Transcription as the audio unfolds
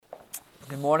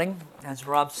Good morning. As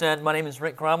Rob said, my name is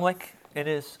Rick Gromlich. It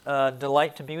is a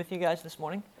delight to be with you guys this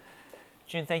morning.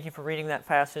 June, thank you for reading that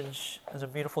passage. It was a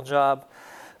beautiful job.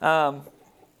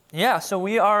 So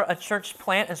we are a church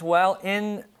plant as well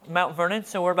in Mount Vernon,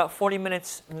 so we're about 40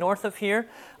 minutes north of here.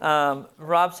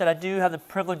 Rob said I do have the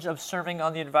privilege of serving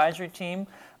on the advisory team.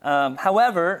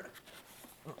 However,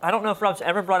 I don't know if Rob's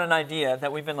ever brought an idea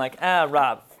that we've been like,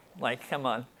 Rob, come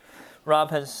on.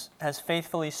 Rob has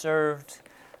faithfully served.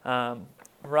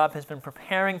 Rob has been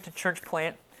preparing to church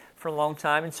plant for a long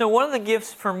time. And so one of the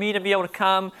gifts for me to be able to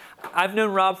come, I've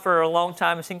known Rob for a long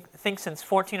time, I think since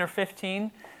 14 or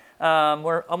 15.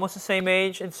 We're almost the same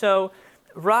age. And so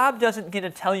Rob doesn't get to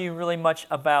tell you really much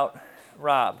about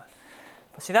Rob.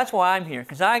 See, that's why I'm here,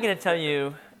 because I get to tell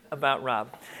you about Rob.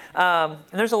 And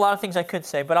there's a lot of things I could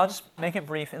say, but I'll just make it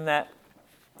brief in that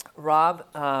Rob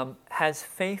has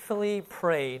faithfully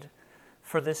prayed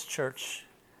for this church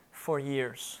for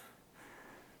years.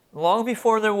 Long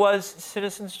before there was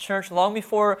Citizens Church, long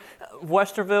before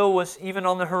Westerville was even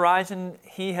on the horizon,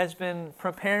 he has been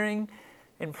preparing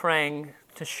and praying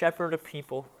to shepherd a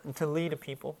people and to lead a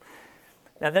people.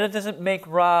 Now, that doesn't make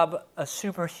Rob a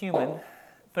superhuman,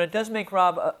 but it does make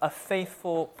Rob a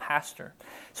faithful pastor.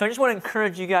 So I just want to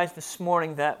encourage you guys this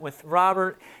morning that with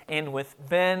Robert and with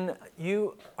Ben,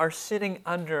 you are sitting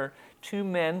under two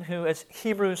men who, as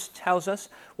Hebrews tells us,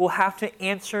 will have to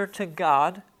answer to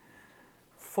God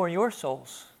for your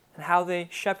souls and how they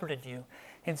shepherded you.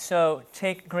 And so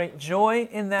take great joy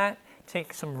in that,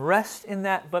 take some rest in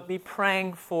that, but be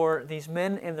praying for these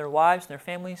men and their wives and their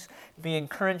families. Be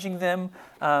encouraging them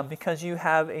because you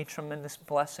have a tremendous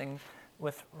blessing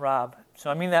with Rob. So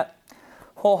I mean that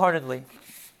wholeheartedly.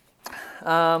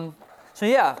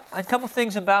 A couple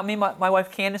things about me. My wife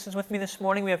Candace is with me this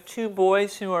morning. We have two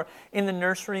boys who are in the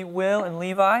nursery, Will and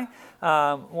Levi.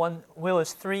 Will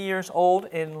is 3 years old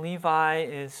and Levi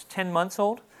is 10 months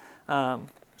old. So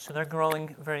they're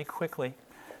growing very quickly.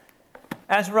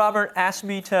 As Robert asked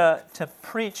me to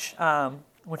preach,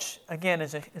 which again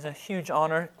is a huge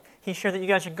honor, he shared that you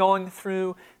guys are going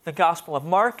through the Gospel of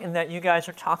Mark and that you guys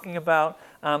are talking about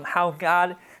how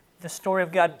God, the story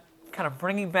of God, kind of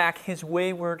bringing back his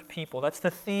wayward people. That's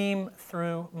the theme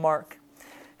through Mark.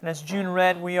 And as June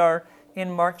read, we are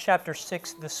in Mark chapter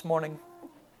 6 this morning.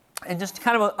 And just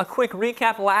kind of a quick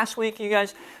recap. Last week,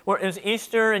 it was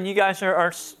Easter, and you guys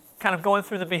are kind of going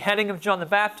through the beheading of John the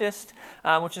Baptist,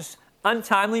 which is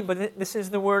untimely, but this is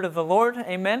the word of the Lord.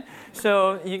 Amen.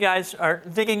 So you guys are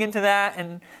digging into that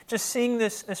and just seeing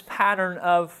this pattern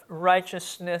of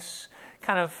righteousness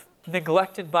kind of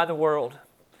neglected by the world,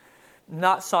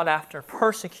 not sought after,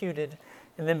 persecuted,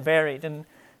 and then buried. And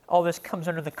all this comes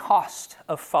under the cost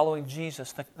of following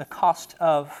Jesus, the cost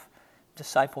of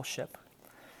discipleship.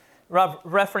 Rob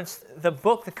referenced the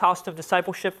book, The Cost of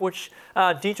Discipleship, which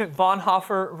Dietrich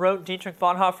Bonhoeffer wrote. Dietrich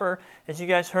Bonhoeffer, as you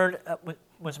guys heard,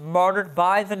 was martyred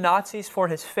by the Nazis for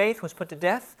his faith, was put to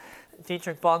death.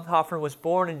 Dietrich Bonhoeffer was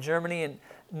born in Germany in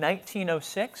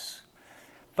 1906.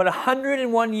 But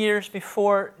 101 years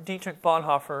before Dietrich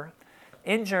Bonhoeffer,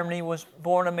 in Germany was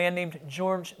born a man named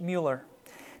George Mueller.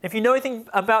 If you know anything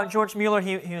about George Mueller,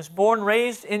 he was born,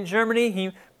 raised in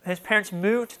Germany. His parents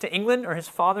moved to England, or his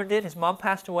father did. His mom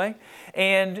passed away.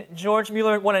 And George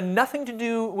Mueller wanted nothing to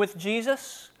do with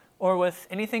Jesus or with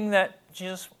anything that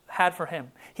Jesus had for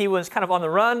him. He was kind of on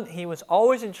the run. He was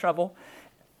always in trouble,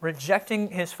 rejecting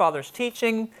his father's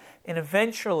teaching. And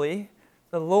eventually,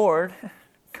 the Lord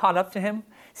caught up to him,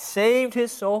 saved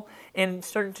his soul, and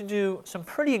started to do some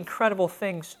pretty incredible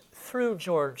things through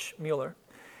George Mueller.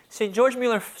 See, George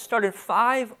Mueller started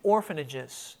 5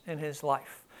 orphanages in his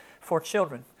life for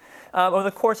children. Over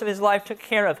the course of his life, took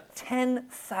care of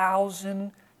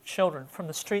 10,000 children from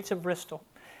the streets of Bristol.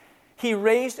 He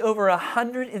raised over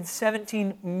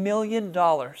 $117 million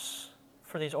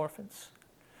for these orphans.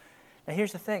 Now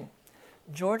here's the thing.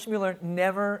 George Mueller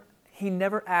never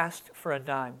asked for a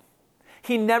dime.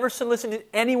 He never solicited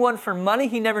anyone for money.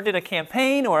 He never did a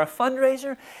campaign or a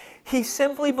fundraiser. He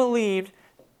simply believed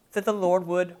that the Lord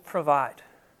would provide.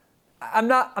 I'm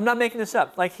not making this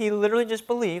up. He literally just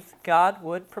believed God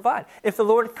would provide. If the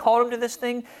Lord called him to this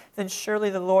thing, then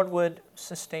surely the Lord would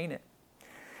sustain it.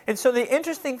 And so the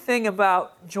interesting thing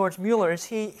about George Mueller is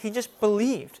he just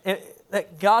believed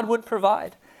that God would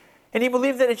provide. And he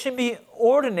believed that it should be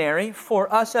ordinary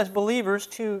for us as believers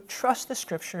to trust the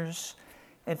Scriptures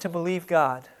and to believe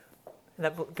God, and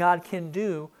that God can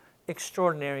do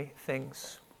extraordinary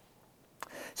things.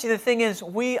 See, the thing is,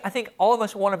 I think all of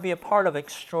us want to be a part of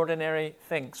extraordinary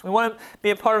things. We want to be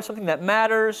a part of something that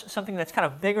matters, something that's kind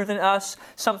of bigger than us,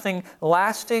 something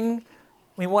lasting.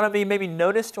 We want to be maybe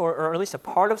noticed or at least a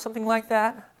part of something like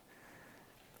that.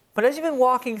 But as you've been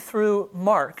walking through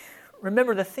Mark,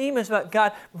 remember the theme is about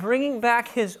God bringing back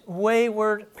His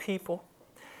wayward people.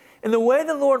 And the way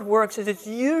the Lord works is it's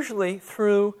usually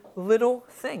through little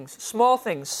things, small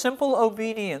things, simple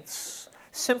obedience,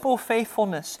 simple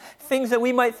faithfulness, things that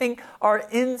we might think are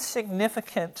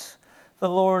insignificant, the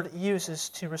Lord uses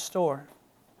to restore.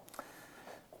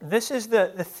 This is the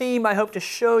theme I hope to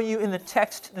show you in the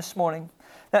text this morning,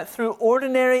 that through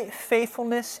ordinary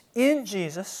faithfulness in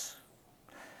Jesus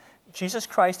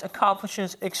Christ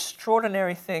accomplishes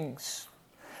extraordinary things.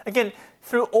 Again,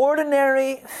 through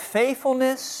ordinary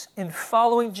faithfulness in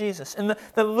following Jesus, and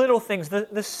the little things,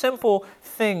 the simple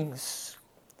things,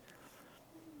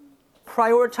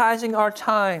 prioritizing our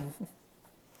time,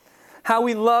 how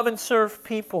we love and serve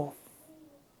people,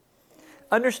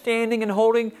 understanding and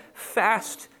holding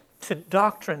fast to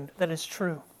doctrine that is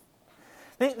true.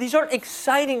 These aren't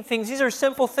exciting things. These are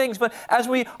simple things. But as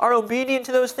we are obedient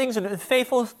to those things and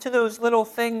faithful to those little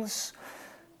things,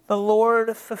 the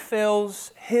Lord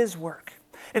fulfills His work.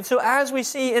 And so as we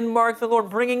see in Mark, the Lord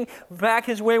bringing back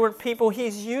His wayward people,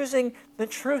 He's using the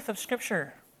truth of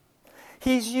Scripture.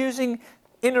 He's using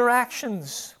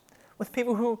interactions with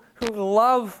people who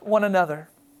love one another.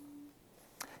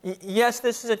 Yes,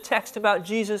 this is a text about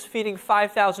Jesus feeding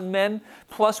 5,000 men,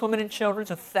 plus women and children,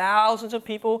 so thousands of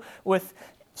people with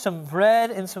some bread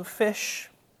and some fish.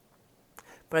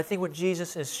 But I think what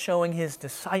Jesus is showing His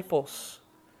disciples,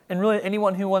 and really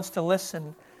anyone who wants to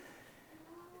listen,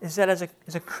 is that as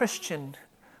a Christian,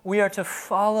 we are to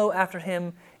follow after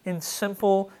Him in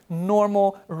simple,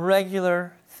 normal,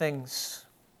 regular things.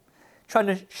 Trying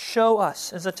to show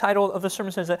us, as the title of the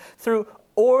sermon says, that through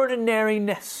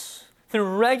ordinariness,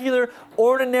 through regular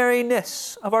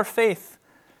ordinariness of our faith,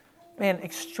 man,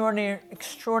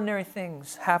 extraordinary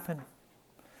things happen.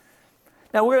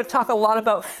 Now, we're going to talk a lot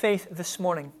about faith this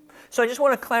morning. So I just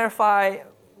want to clarify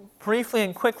briefly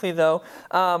and quickly, though,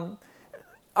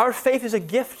 our faith is a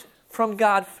gift from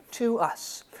God to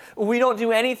us. We don't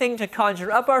do anything to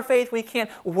conjure up our faith. We can't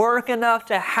work enough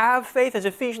to have faith, as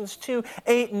Ephesians 2,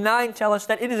 8, and 9 tell us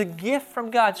that it is a gift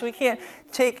from God. So we can't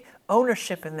take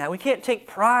ownership in that. We can't take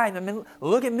pride. I mean,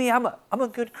 look at me, I'm a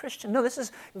good Christian. No, this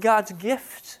is God's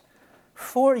gift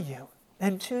for you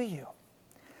and to you.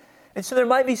 And so there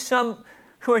might be some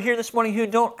who are here this morning who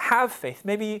don't have faith.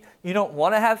 Maybe you don't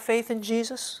want to have faith in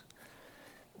Jesus.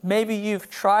 Maybe you've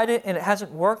tried it and it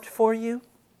hasn't worked for you.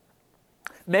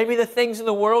 Maybe the things in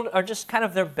the world are just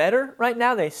they're better right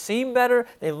now. They seem better.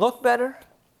 They look better.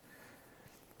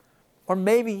 Or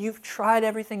maybe you've tried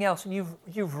everything else and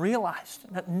you've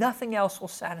realized that nothing else will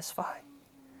satisfy.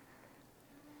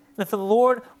 That the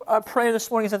Lord, our prayer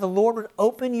this morning is that the Lord would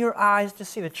open your eyes to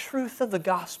see the truth of the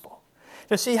gospel,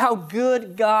 to see how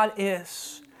good God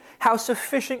is, how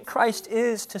sufficient Christ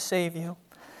is to save you,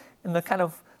 and the kind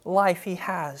of life He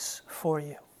has for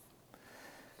you.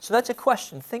 So that's a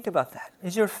question. Think about that.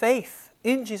 Is your faith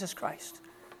in Jesus Christ?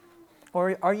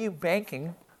 Or are you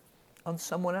banking on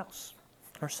someone else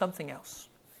or something else?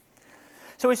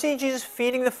 So we see Jesus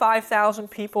feeding the 5,000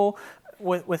 people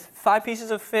with 5 pieces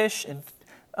of fish and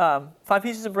 5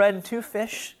 pieces of bread and 2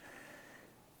 fish.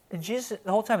 And Jesus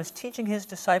the whole time is teaching His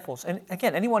disciples, and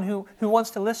again, anyone who wants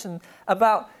to listen,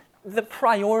 about the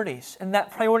priorities, and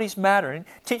that priorities matter, and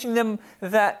teaching them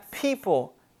that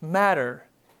people matter,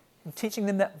 and teaching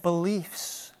them that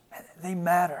beliefs, they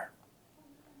matter.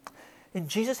 And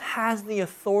Jesus has the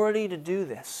authority to do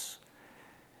this,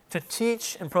 to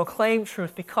teach and proclaim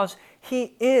truth, because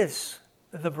He is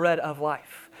the bread of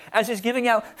life. As He's giving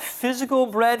out physical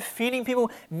bread, feeding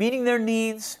people, meeting their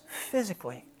needs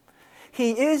physically,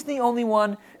 He is the only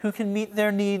one who can meet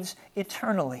their needs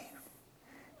eternally.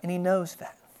 And He knows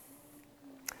that.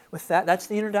 With that, that's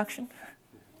the introduction.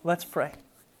 Let's pray.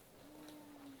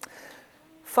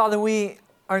 Father, we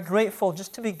are grateful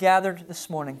just to be gathered this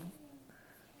morning.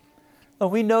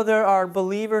 Lord, we know there are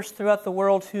believers throughout the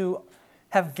world who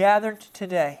have gathered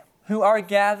today, who are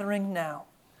gathering now,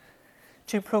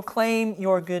 to proclaim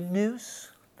Your good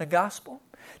news, the gospel,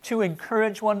 to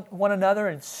encourage one another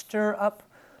and stir up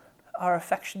our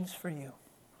affections for You.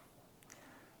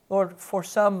 Lord, for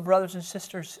some brothers and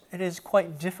sisters, it is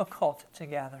quite difficult to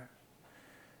gather.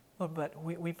 Lord, but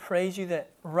we praise You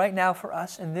that right now for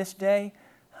us in this day,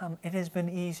 it has been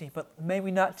easy, but may we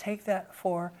not take that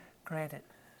for granted.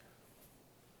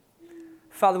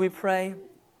 Father, we pray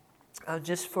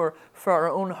just for our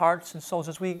own hearts and souls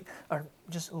as we are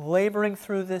just laboring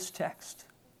through this text.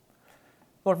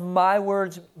 Lord, my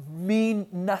words mean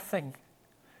nothing.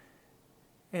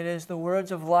 It is the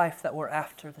words of life that we're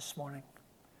after this morning.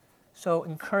 So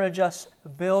encourage us,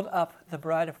 build up the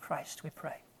bride of Christ, we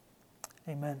pray.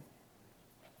 Amen.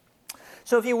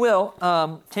 So if you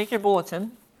will, take your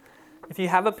bulletin. If you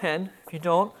have a pen, if you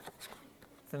don't,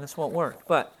 then this won't work.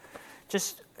 But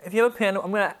just, if you have a pen,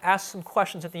 I'm going to ask some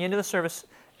questions at the end of the service.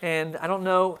 And I don't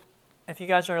know if you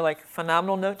guys are like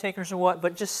phenomenal note takers or what,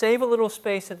 but just save a little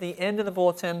space at the end of the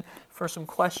bulletin for some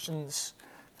questions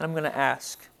that I'm going to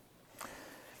ask.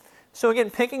 So again,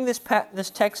 picking this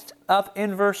text up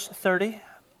in verse 30,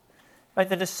 right?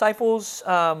 The disciples,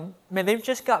 they've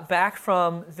just got back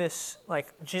from this,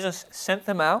 like Jesus sent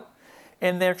them out,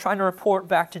 and they're trying to report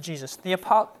back to Jesus.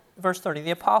 Verse 30,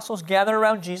 the apostles gathered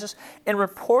around Jesus and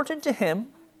reported to him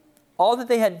all that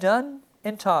they had done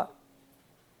and taught.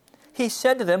 He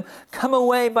said to them, "Come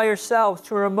away by yourselves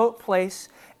to a remote place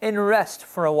and rest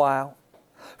for a while."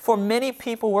 For many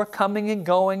people were coming and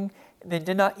going, and they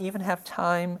did not even have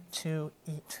time to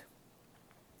eat.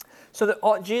 So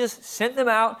Jesus sent them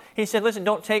out. He said, listen,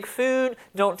 don't take food,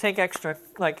 don't take extra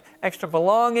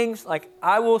belongings. Like,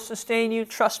 I will sustain you,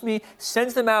 trust me.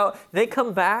 Sends them out. They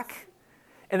come back,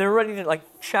 and they're ready to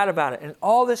chat about it. And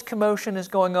all this commotion is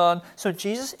going on. So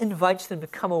Jesus invites them to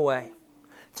come away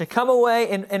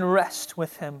and rest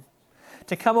with him.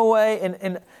 To come away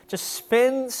and just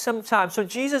spend some time. So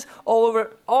Jesus, all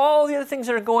over all the other things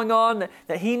that are going on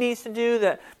that he needs to do,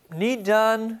 that need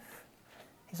done,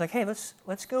 he's like, hey,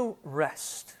 let's go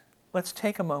rest. Let's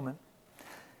take a moment.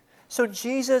 So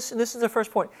Jesus, and this is the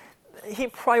first point, he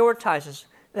prioritizes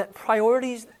that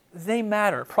priorities, they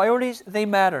matter. Priorities, they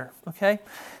matter, okay?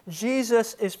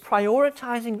 Jesus is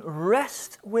prioritizing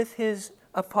rest with his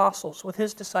apostles, with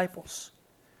his disciples,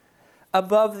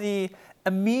 above the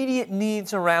immediate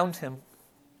needs around him.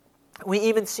 We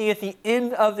even see at the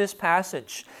end of this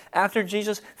passage, after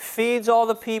Jesus feeds all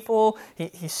the people,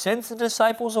 he sends the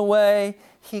disciples away,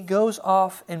 he goes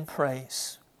off and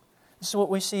prays. This is what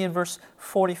we see in verse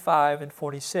 45 and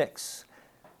 46.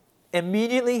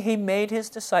 Immediately he made his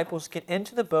disciples get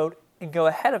into the boat and go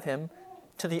ahead of him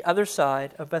to the other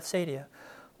side of Bethsaida,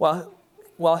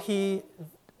 while he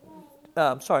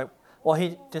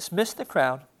dismissed the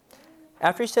crowd.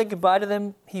 After he said goodbye to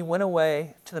them, he went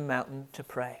away to the mountain to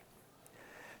pray.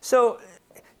 So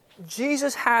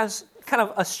Jesus has kind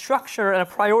of a structure and a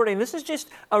priority. And this is just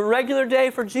a regular day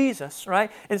for Jesus,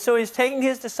 right? And so he's taking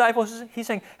his disciples. He's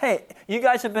saying, hey, you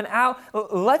guys have been out.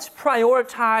 Let's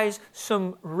prioritize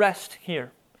some rest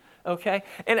here, okay?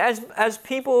 And as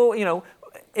people,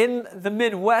 in the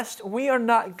Midwest, we are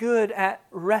not good at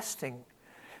resting.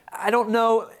 I don't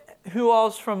know who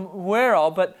all's from where all,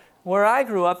 but where I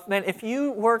grew up, man, if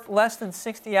you worked less than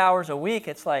 60 hours a week,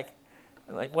 it's like,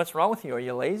 what's wrong with you? Are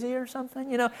you lazy or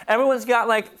something? Everyone's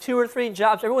got 2 or 3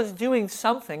 jobs. Everyone's doing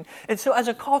something. And so as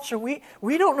a culture, we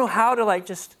don't know how to let's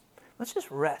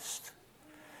just rest.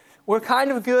 We're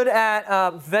kind of good at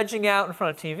vegging out in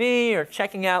front of TV or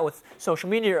checking out with social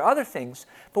media or other things,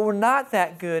 but we're not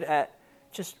that good at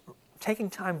just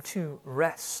taking time to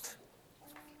rest.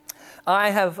 I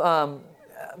have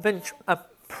been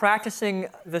practicing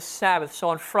the Sabbath. So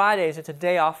on Fridays, it's a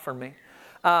day off for me.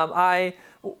 I'm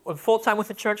full-time with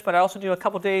the church, but I also do a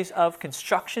couple days of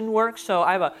construction work. So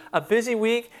I have a busy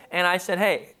week, and I said,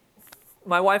 hey,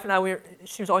 my wife and I,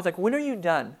 she was always like, when are you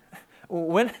done?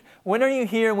 When are you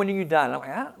here and when are you done? I'm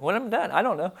like, when I'm done, I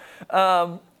don't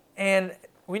know. And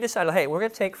we decided, hey, we're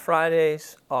going to take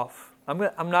Fridays off. I'm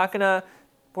not going to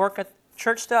work at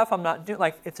church stuff. I'm not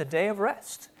doing, it's a day of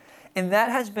rest. And that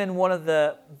has been one of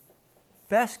the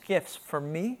best gifts for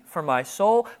me, for my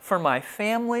soul, for my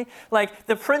family.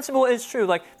 The principle is true.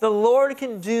 The Lord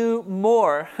can do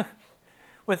more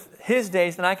with his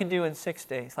days than I can do in 6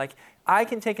 days. I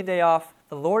can take a day off.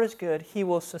 The Lord is good. He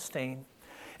will sustain.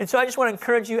 And so I just want to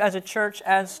encourage you as a church,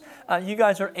 as you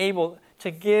guys are able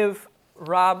to give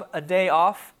Rob a day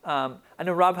off. I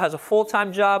know Rob has a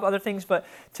full-time job, other things, but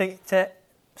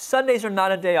Sundays are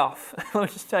not a day off. Let me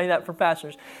just tell you that for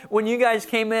pastors. When you guys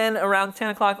came in around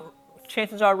 10 o'clock,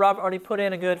 chances are Rob already put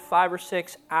in a good 5 or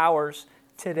 6 hours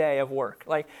today of work.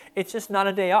 It's just not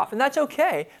a day off. And that's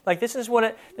okay. This is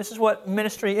what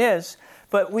ministry is.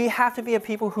 But we have to be a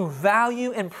people who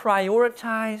value and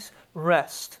prioritize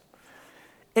rest.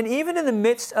 And even in the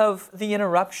midst of the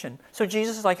interruption. So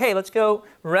Jesus is like, hey, let's go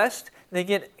rest. They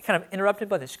get kind of interrupted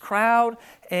by this crowd,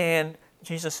 and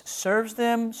Jesus serves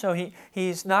them. So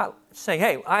he's not saying,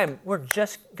 hey, we're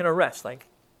just going to rest.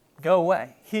 Go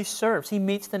away. He serves. He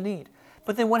meets the need.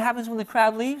 But then what happens when the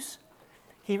crowd leaves?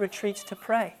 He retreats to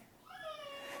pray.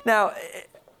 Now,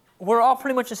 we're all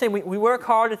pretty much the same. We work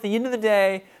hard at the end of the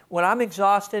day. When I'm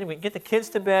exhausted, we get the kids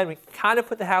to bed. We kind of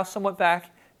put the house somewhat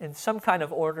back in some kind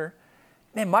of order.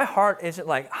 Man, my heart isn't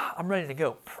I'm ready to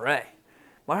go pray.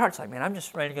 My heart's man, I'm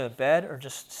just ready to go to bed or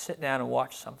just sit down and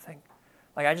watch something.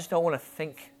 I just don't want to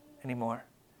think anymore.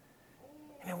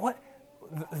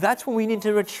 That's when we need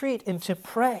to retreat and to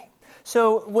pray.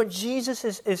 So what Jesus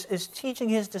is teaching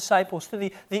his disciples through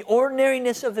the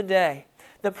ordinariness of the day,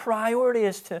 the priority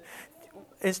is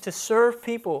to serve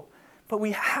people, but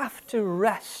we have to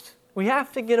rest. We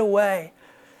have to get away.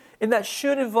 And that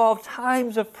should involve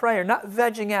times of prayer, not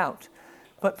vegging out,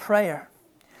 but prayer.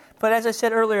 But as I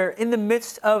said earlier, in the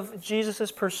midst of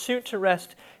Jesus' pursuit to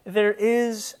rest, there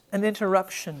is an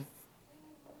interruption.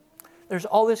 There's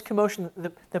all this commotion.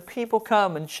 The people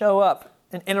come and show up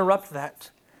and interrupt that.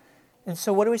 And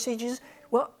so what do we see Jesus?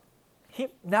 Well, he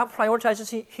now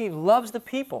prioritizes, he loves the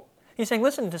people. He's saying,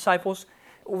 listen, disciples,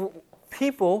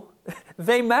 people,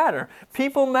 they matter.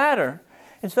 People matter.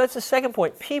 And so that's the second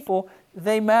point. People,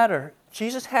 they matter.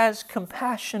 Jesus has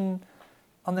compassion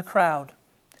on the crowd.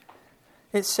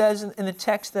 It says in the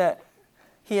text that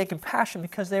he had compassion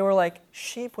because they were like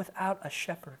sheep without a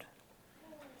shepherd.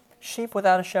 Sheep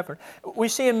without a shepherd. We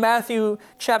see in Matthew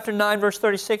chapter 9, verse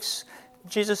 36,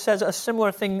 Jesus says a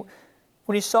similar thing.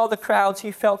 When he saw the crowds,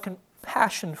 he felt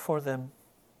compassion for them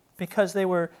because they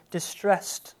were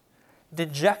distressed,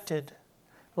 dejected,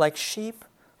 like sheep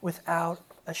without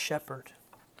a shepherd.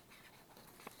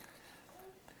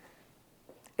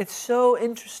 It's so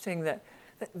interesting that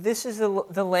this is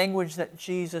the language that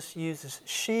Jesus uses.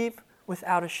 Sheep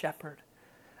without a shepherd.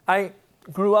 I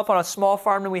grew up on a small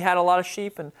farm and we had a lot of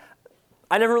sheep, and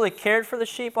I never really cared for the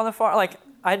sheep on the farm. Like,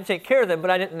 I didn't take care of them, but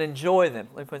I didn't enjoy them.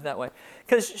 Let me put it that way.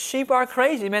 Because sheep are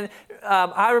crazy, man.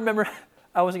 I remember,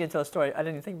 I wasn't going to tell a story. I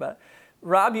didn't even think about it.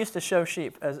 Rob used to show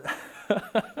sheep.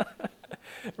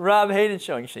 Rob hated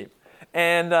showing sheep.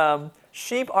 And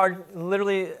sheep are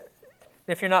literally,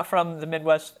 if you're not from the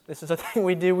Midwest, this is a thing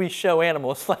we do. We show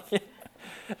animals. Like,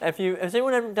 has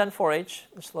anyone ever done 4-H?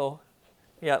 This little...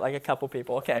 Yeah, like a couple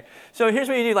people. Okay. So here's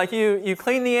what you do. Like you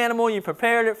clean the animal, you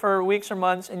prepared it for weeks or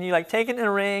months, and you like take it in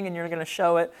a ring and you're going to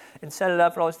show it and set it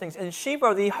up and all these things. And sheep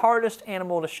are the hardest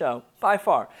animal to show by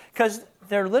far because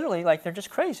they're literally like, they're just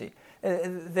crazy.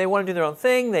 They want to do their own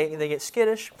thing. They get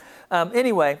skittish.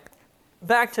 Anyway,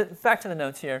 back to the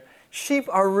notes here. Sheep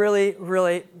are really,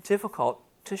 really difficult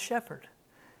to shepherd.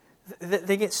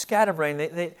 They get scatterbrained.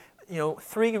 They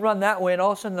three run that way and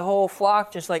all of a sudden the whole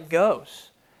flock just like goes.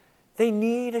 They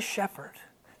need a shepherd.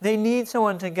 They need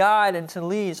someone to guide and to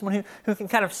lead, someone who can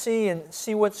kind of see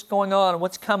what's going on and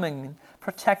what's coming and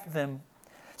protect them.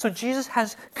 So Jesus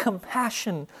has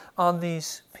compassion on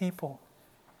these people.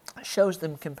 Shows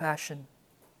them compassion.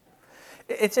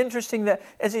 It's interesting that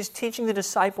as he's teaching the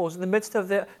disciples, in the midst of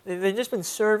they've just been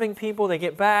serving people, they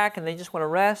get back and they just want to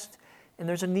rest, and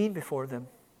there's a need before them.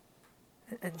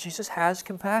 And Jesus has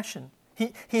compassion.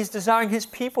 He's desiring his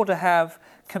people to have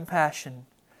compassion.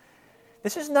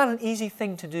 This is not an easy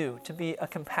thing to do, to be a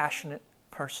compassionate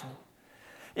person.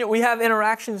 We have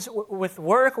interactions with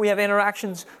work. We have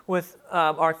interactions with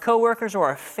our coworkers or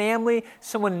our family.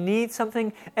 Someone needs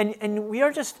something. And we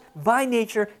are just, by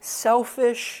nature,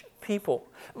 selfish people.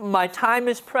 My time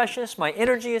is precious. My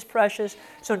energy is precious.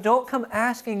 So don't come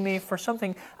asking me for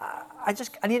something. I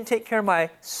need to take care of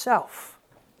myself.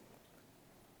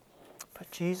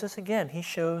 But Jesus, again, he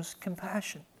shows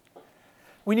compassion.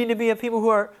 We need to be a people who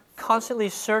are constantly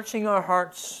searching our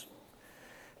hearts,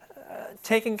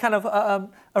 taking kind of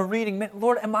a reading.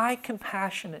 Lord, am I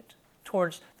compassionate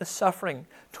towards the suffering,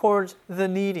 towards the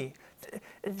needy?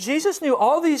 Jesus knew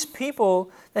all these people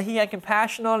that he had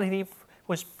compassion on and he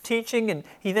was teaching and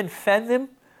he then fed them.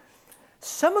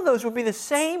 Some of those would be the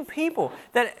same people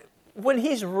that when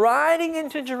he's riding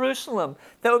into Jerusalem,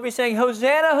 that would be saying,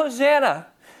 Hosanna, Hosanna.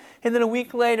 And then a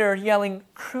week later yelling,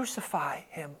 crucify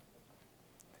him.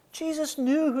 Jesus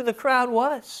knew who the crowd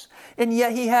was, and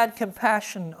yet he had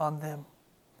compassion on them.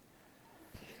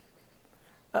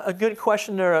 A good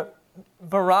question or a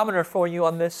barometer for you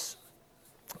on this.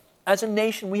 As a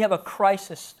nation, we have a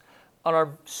crisis on our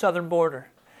southern border.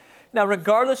 Now,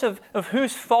 regardless of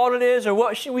whose fault it is or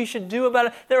what we should do about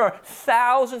it, there are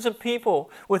thousands of people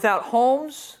without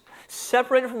homes,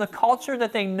 separated from the culture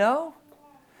that they know,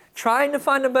 trying to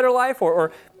find a better life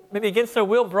or maybe against their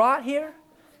will brought here.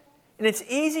 And it's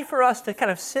easy for us to kind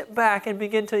of sit back and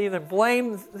begin to either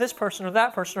blame this person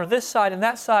or this side and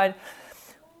that side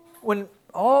when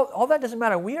all that doesn't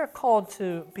matter. We are called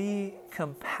to be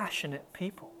compassionate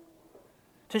people,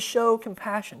 to show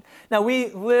compassion. Now, we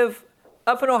live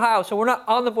up in Ohio, so we're not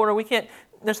on the border. We can't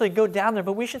necessarily go down there,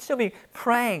 but we should still be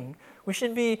praying. We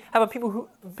should be a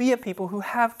people who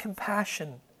have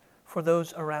compassion for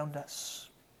those around us.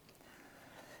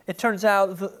 It turns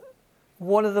out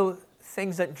one of the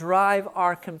things that drive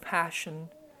our compassion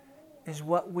is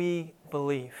what we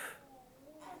believe.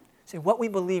 See, what we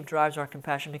believe drives our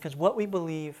compassion because what we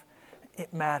believe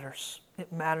it matters.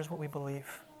 It matters what we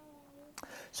believe.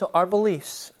 So our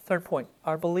beliefs, third point,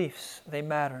 our beliefs, they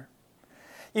matter.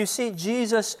 You see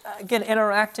Jesus, again,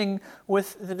 interacting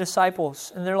with the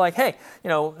disciples. And they're like, hey,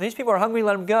 these people are hungry,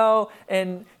 let them go.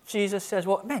 And Jesus says,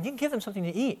 well, man, you can give them something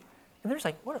to eat. And they're just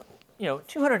like, what?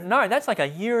 200 denarii, that's like a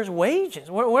year's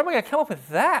wages. Where am I going to come up with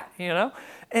that,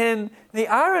 And the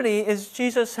irony is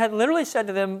Jesus had literally said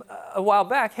to them a while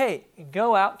back, hey,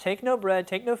 go out, take no bread,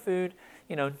 take no food,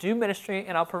 do ministry,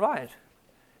 and I'll provide.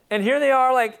 And here they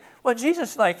are like, well,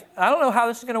 Jesus, I don't know how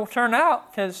this is going to turn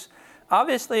out because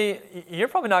obviously you're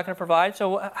probably not going to provide,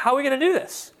 so how are we going to do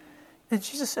this? And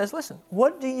Jesus says, listen,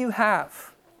 what do you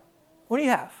have? What do you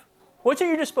have? What's at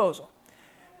your disposal?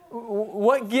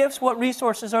 What gifts, what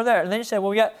resources are there? And then you say,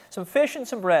 well, we got some fish and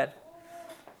some bread.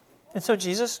 And so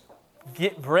Jesus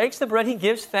breaks the bread. He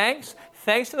gives thanks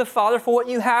to the Father for what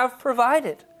you have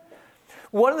provided.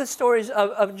 One of the stories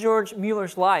of George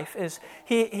Mueller's life is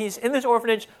he's in this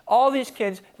orphanage, all these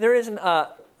kids, there isn't a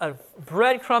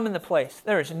breadcrumb in the place.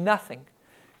 There is nothing.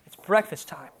 It's breakfast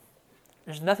time.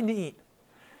 There's nothing to eat.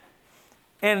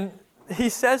 And he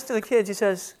says to the kids, he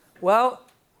says, well,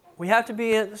 we have to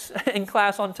be in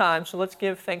class on time, so let's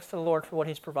give thanks to the Lord for what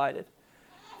He's provided.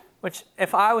 Which,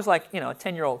 if I was like, a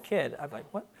 10-year-old kid, I'd be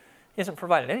like, what? He hasn't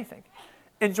provided anything.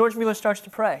 And George Mueller starts to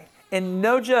pray. And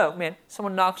no joke, man,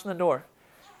 someone knocks on the door.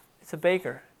 It's a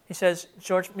baker. He says,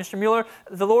 Mr. Mueller,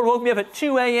 the Lord woke me up at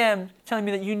 2 a.m. telling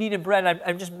me that you needed bread, and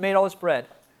I've just made all this bread.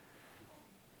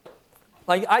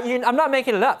 I'm not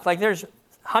making it up. There's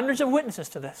hundreds of witnesses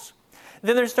to this.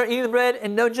 Then they start eating the bread,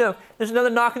 and no joke, there's another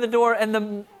knock on the door,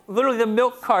 and literally the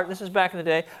milk cart, this is back in the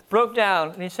day, broke down.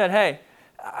 And he said, hey,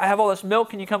 I have all this milk.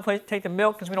 Can you come take the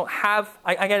milk? Because we don't have,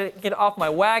 I got to get it off my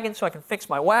wagon so I can fix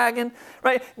my wagon.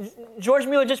 Right? George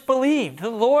Mueller just believed the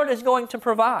Lord is going to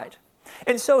provide.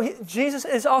 And so Jesus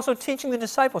is also teaching the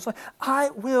disciples, I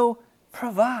will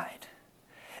provide.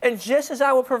 And just as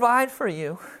I will provide for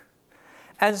you,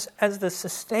 as the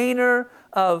sustainer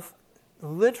of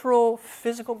literal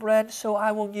physical bread, so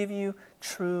I will give you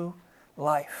true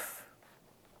life.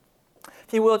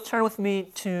 If you will, turn with me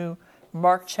to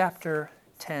Mark chapter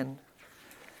 10.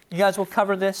 You guys will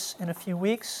cover this in a few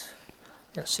weeks.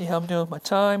 Let's see how I'm doing with my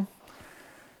time.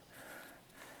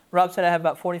 Rob said I have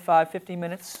about 45, 50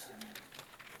 minutes.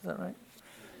 Is that right?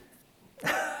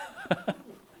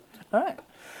 All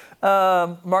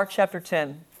right. Mark chapter 10.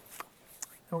 And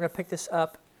we're going to pick this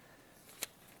up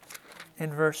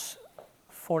in verse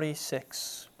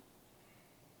 46.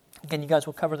 Again, you guys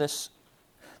will cover this,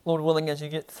 Lord willing, as you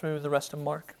get through the rest of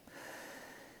Mark.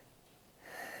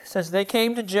 It says, they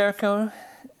came to Jericho,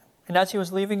 and as he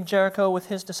was leaving Jericho with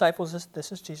his disciples,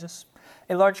 this is Jesus,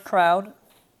 a large crowd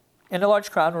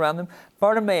around them,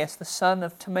 Bartimaeus, the son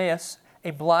of Timaeus,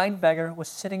 a blind beggar, was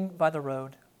sitting by the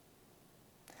road.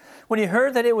 When he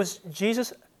heard that it was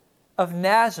Jesus of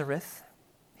Nazareth,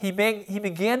 he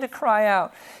began to cry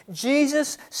out,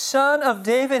 Jesus, Son of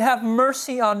David, have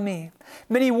mercy on me.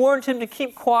 Many warned him to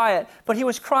keep quiet, but he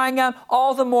was crying out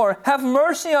all the more, have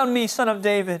mercy on me, Son of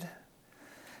David.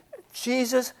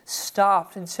 Jesus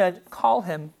stopped and said, call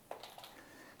him.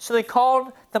 So they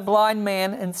called the blind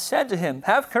man and said to him,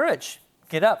 have courage,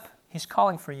 get up, he's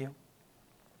calling for you.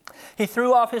 He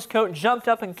threw off his coat, jumped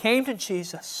up, and came to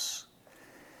Jesus.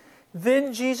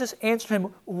 Then Jesus answered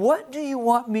him, what do you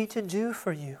want me to do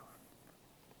for you?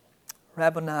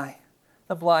 Rabboni,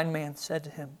 the blind man said to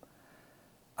him,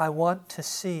 I want to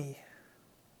see.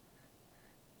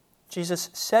 Jesus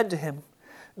said to him,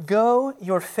 go,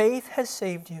 your faith has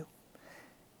saved you.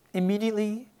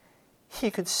 Immediately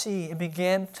he could see and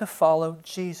began to follow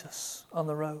Jesus on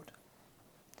the road.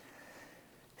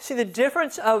 See, the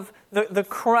difference of the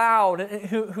crowd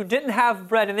who didn't have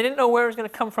bread and they didn't know where it was going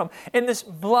to come from, and this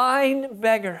blind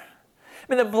beggar. I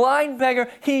mean, the blind beggar,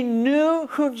 he knew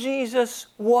who Jesus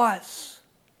was.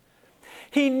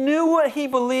 He knew what he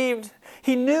believed.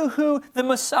 He knew who the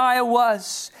Messiah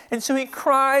was. And so he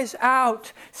cries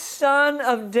out, Son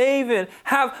of David,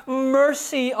 have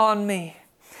mercy on me.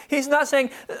 He's not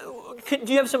saying,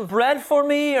 do you have some bread for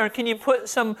me? Or can you put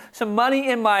some money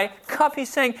in my cup?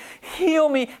 He's saying, heal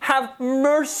me, have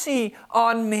mercy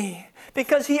on me.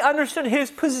 Because he understood his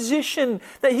position,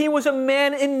 that he was a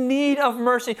man in need of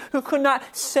mercy, who could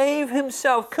not save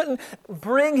himself, couldn't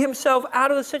bring himself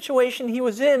out of the situation he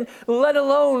was in, let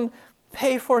alone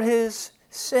pay for his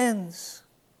sins.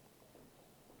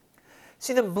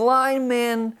 See, the blind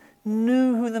man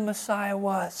knew who the Messiah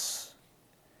was.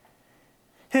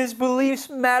 His beliefs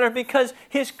matter because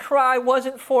his cry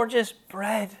wasn't for just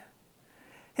bread.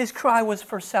 His cry was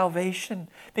for salvation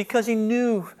because he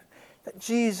knew that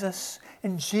Jesus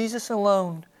and Jesus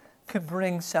alone could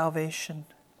bring salvation.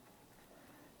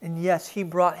 And yes, he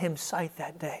brought him sight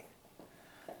that day.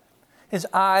 His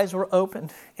eyes were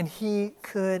opened and he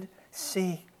could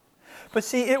see. But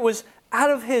see, it was out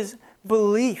of his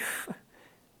belief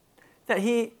that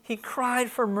he cried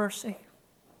for mercy.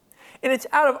 And it's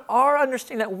out of our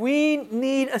understanding that we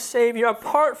need a Savior.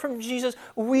 Apart from Jesus,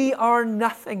 we are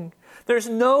nothing. There's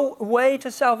no way to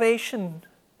salvation.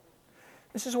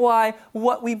 This is why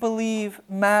what we believe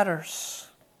matters.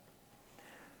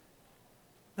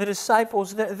 The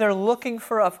disciples, they're looking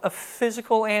for a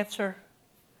physical answer,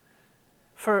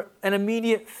 for an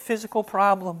immediate physical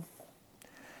problem.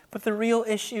 But the real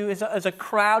issue is a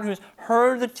crowd who's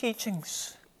heard the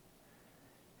teachings.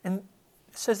 And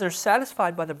it says they're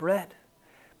satisfied by the bread,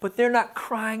 but they're not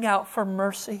crying out for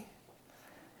mercy.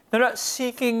 They're not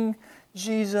seeking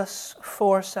Jesus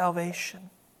for salvation.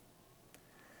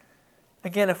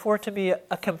 Again, if we're to be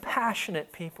a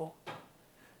compassionate people,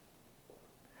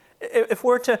 if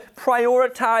we're to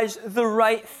prioritize the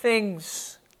right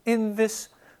things in this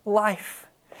life,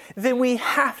 then we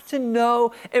have to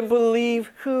know and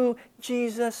believe who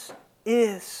Jesus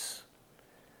is.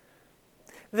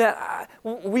 That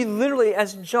we literally,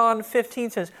 as John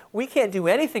 15 says, we can't do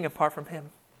anything apart from Him.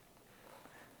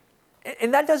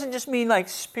 And that doesn't just mean like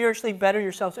spiritually better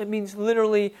yourselves. It means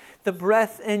literally the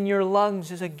breath in your lungs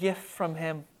is a gift from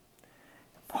Him.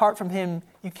 Apart from Him,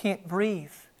 you can't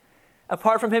breathe.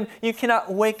 Apart from Him, you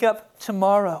cannot wake up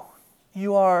tomorrow.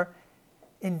 You are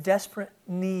in desperate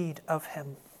need of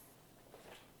Him.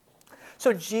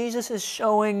 So Jesus is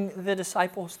showing the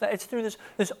disciples that it's through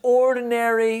this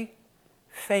ordinary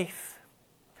faith.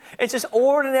 It's this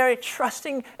ordinary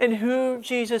trusting in who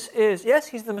Jesus is. Yes,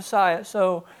 He's the Messiah.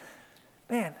 So,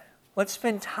 man, let's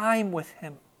spend time with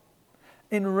Him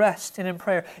in rest and in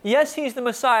prayer. Yes, He's the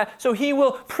Messiah. So He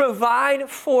will provide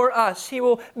for us. He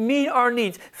will meet our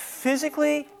needs.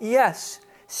 Physically, yes.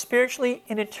 Spiritually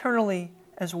and eternally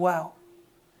as well.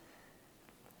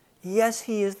 Yes,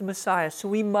 He is the Messiah. So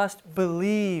we must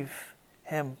believe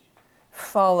Him.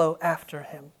 Follow after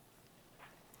Him.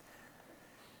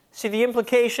 See, the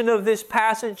implication of this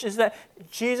passage is that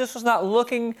Jesus was not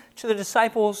looking to the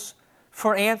disciples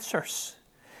for answers.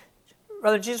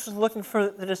 Rather, Jesus was looking for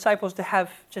the disciples to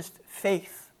have just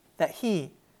faith that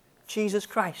He, Jesus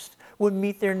Christ, would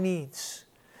meet their needs.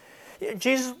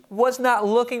 Jesus was not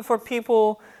looking for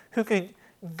people who could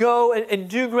go and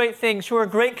do great things, who are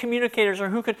great communicators, or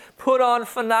who could put on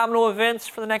phenomenal events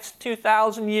for the next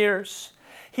 2,000 years.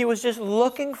 He was just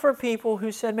looking for people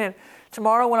who said, man,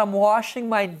 tomorrow when I'm washing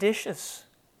my dishes,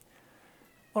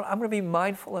 well, I'm going to be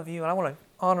mindful of You and I want to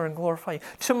honor and glorify You.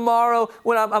 Tomorrow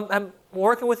when I'm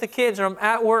working with the kids or I'm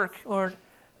at work, Lord,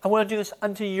 I want to do this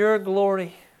unto Your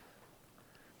glory.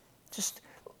 Just,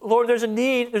 Lord, there's a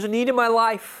need in my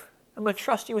life. I'm going to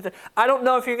trust You with it. I don't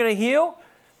know if You're going to heal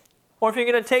or if You're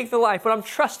going to take the life, but I'm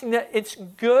trusting that it's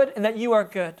good and that You are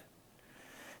good.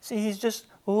 See, He's just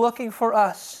looking for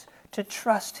us to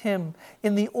trust Him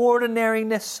in the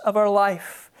ordinariness of our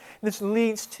life. This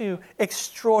leads to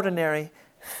extraordinary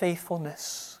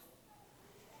faithfulness.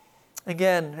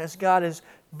 Again, as God is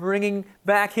bringing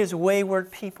back His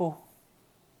wayward people,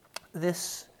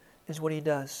 this is what He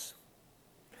does.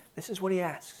 This is what He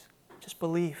asks. Just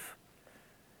believe.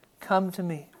 Come to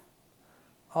Me,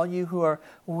 all you who are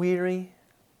weary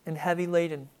and heavy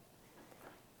laden,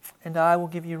 and I will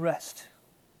give you rest.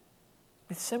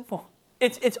 It's simple.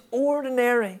 It's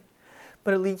ordinary,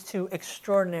 but it leads to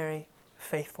extraordinary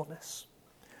faithfulness.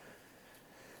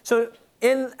 So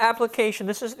in application,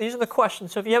 these are the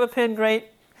questions. So if you have a pen, great.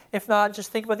 If not,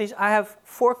 just think about these. I have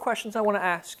 4 questions I want to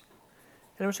ask.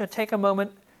 And I'm just going to take a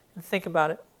moment and think about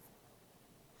it.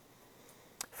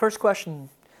 First question,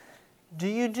 do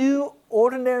you do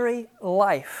ordinary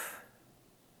life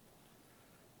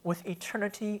with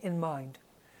eternity in mind?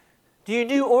 Do you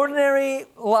do ordinary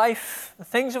life, the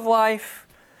things of life,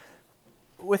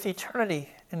 with eternity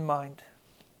in mind?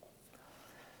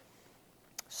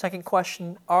 Second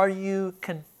question, are you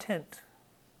content?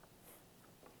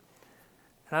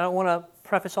 And I don't want to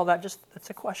preface all that, just it's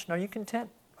a question. Are you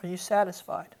content? Are you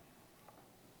satisfied?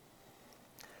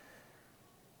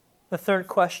 The third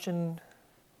question,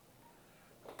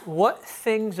 what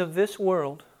things of this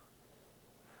world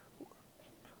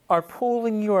are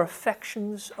pulling your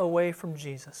affections away from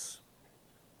Jesus?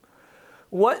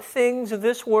 What things of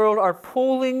this world are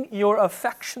pulling your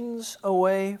affections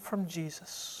away from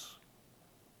Jesus?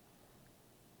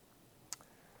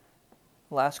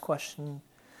 Last question,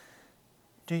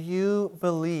 do you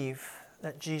believe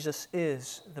that Jesus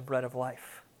is the bread of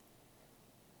life?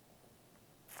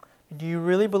 Do you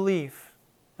really believe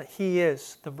that He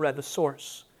is the bread, the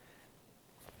source?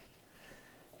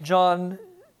 John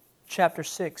chapter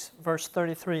 6, verse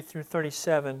 33 through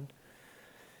 37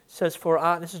 says,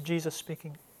 this is Jesus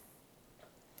speaking.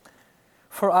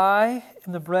 For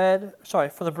the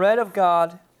bread of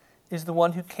God is the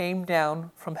one who came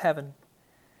down from heaven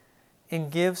and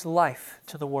gives life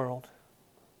to the world.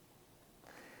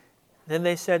 Then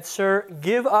they said, Sir,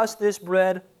 give us this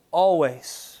bread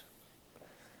always.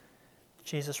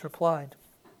 Jesus replied,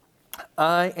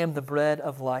 I am the bread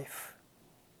of life.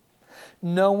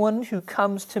 No one who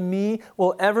comes to me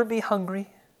will ever be hungry,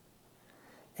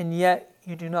 and yet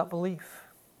you do not believe.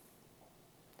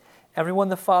 Everyone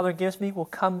the Father gives me will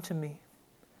come to me,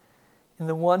 and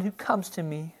the one who comes to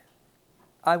me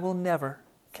I will never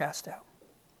cast out.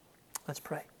 Let's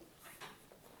pray.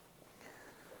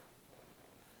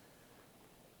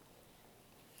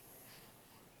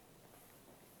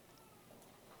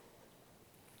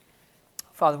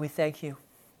 Father, we thank you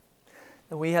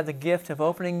that we have the gift of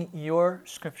opening your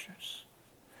Scriptures.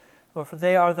 Lord, for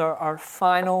they are our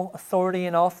final authority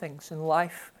in all things, in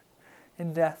life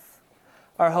and death.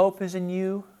 Our hope is in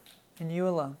you and you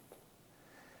alone.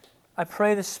 I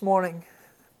pray this morning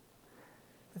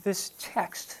that this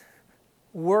text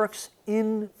works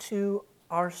into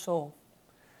our soul.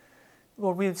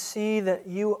 Lord, we would see that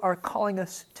you are calling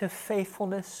us to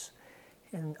faithfulness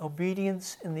and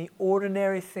obedience in the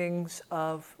ordinary things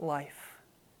of life.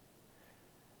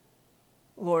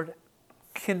 Lord,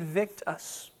 convict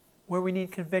us where we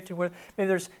need convicted, where maybe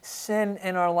there's sin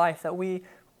in our life that we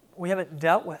haven't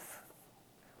dealt with,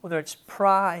 whether it's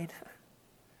pride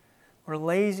or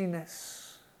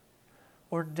laziness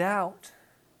or doubt.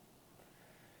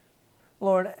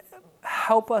 Lord,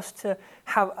 help us to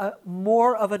have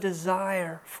more of a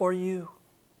desire for you.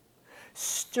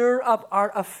 Stir up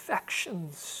our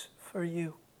affections for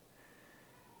you.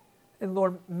 And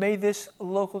Lord, may this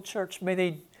local church, may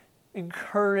they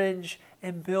encourage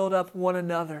and build up one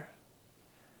another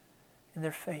in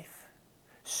their faith.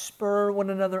 Spur one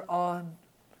another on.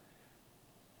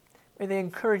 May they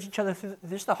encourage each other through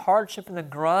just the hardship and the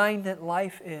grind that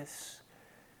life is.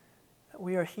 That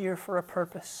we are here for a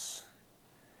purpose,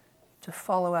 to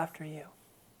follow after you.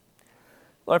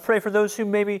 Lord, I pray for those who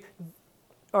maybe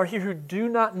are here who do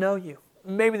not know you.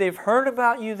 Maybe they've heard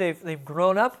about you, they've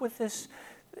grown up with this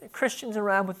Christians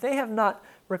around, but they have not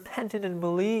repented and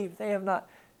believed. They have not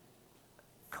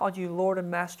called you Lord and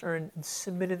Master and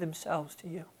submitted themselves to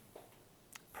you.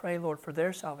 Pray, Lord, for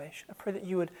their salvation. I pray that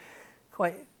you would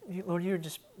Lord, you would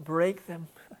just break them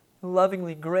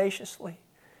lovingly, graciously,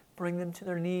 bring them to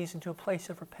their knees into a place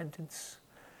of repentance,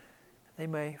 that they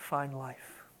may find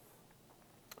life.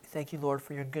 Thank you, Lord,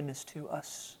 for your goodness to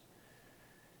us.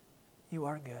 You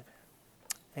are good.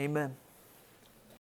 Amen.